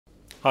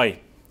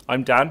Hi,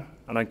 I'm Dan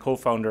and I'm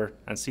co-founder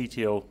and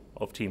CTO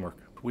of Teamwork.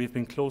 We've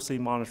been closely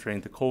monitoring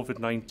the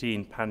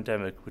COVID-19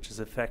 pandemic, which has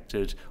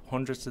affected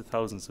hundreds of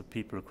thousands of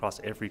people across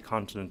every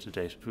continent to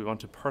date. We want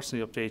to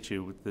personally update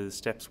you with the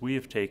steps we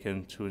have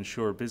taken to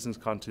ensure business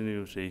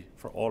continuity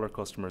for all our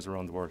customers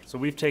around the world. So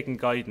we've taken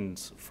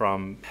guidance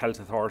from health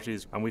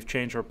authorities and we've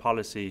changed our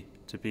policy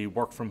to be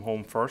work from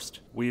home first.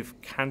 We've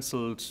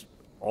cancelled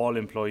all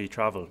employee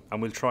travel,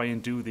 and we'll try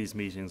and do these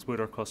meetings with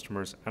our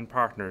customers and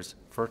partners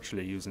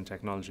virtually using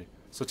technology.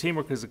 So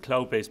Teamwork is a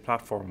cloud-based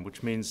platform,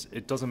 which means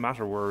it doesn't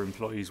matter where our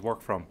employees work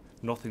from.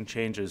 Nothing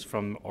changes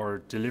from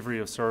our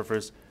delivery of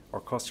service, our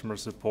customer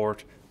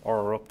support,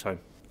 or our uptime.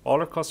 All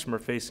our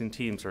customer-facing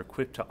teams are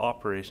equipped to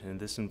operate in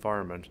this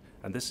environment,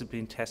 and this has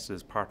been tested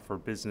as part of our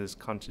business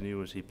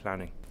continuity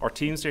planning. Our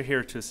teams are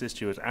here to assist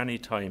you at any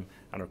time,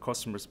 and our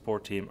customer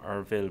support team are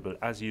available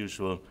as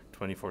usual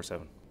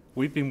 24/7.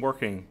 We've been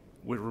working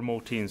with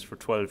remote teams for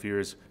 12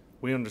 years.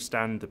 We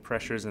understand the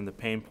pressures and the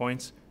pain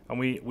points, and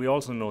we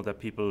also know that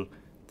people,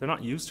 they're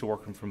not used to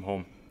working from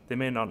home. They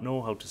may not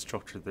know how to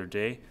structure their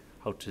day,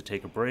 how to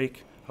take a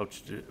break,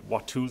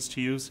 what tools to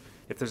use.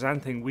 If there's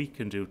anything we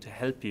can do to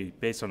help you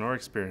based on our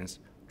experience,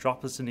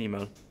 drop us an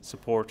email,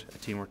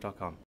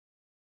 support@teamwork.com.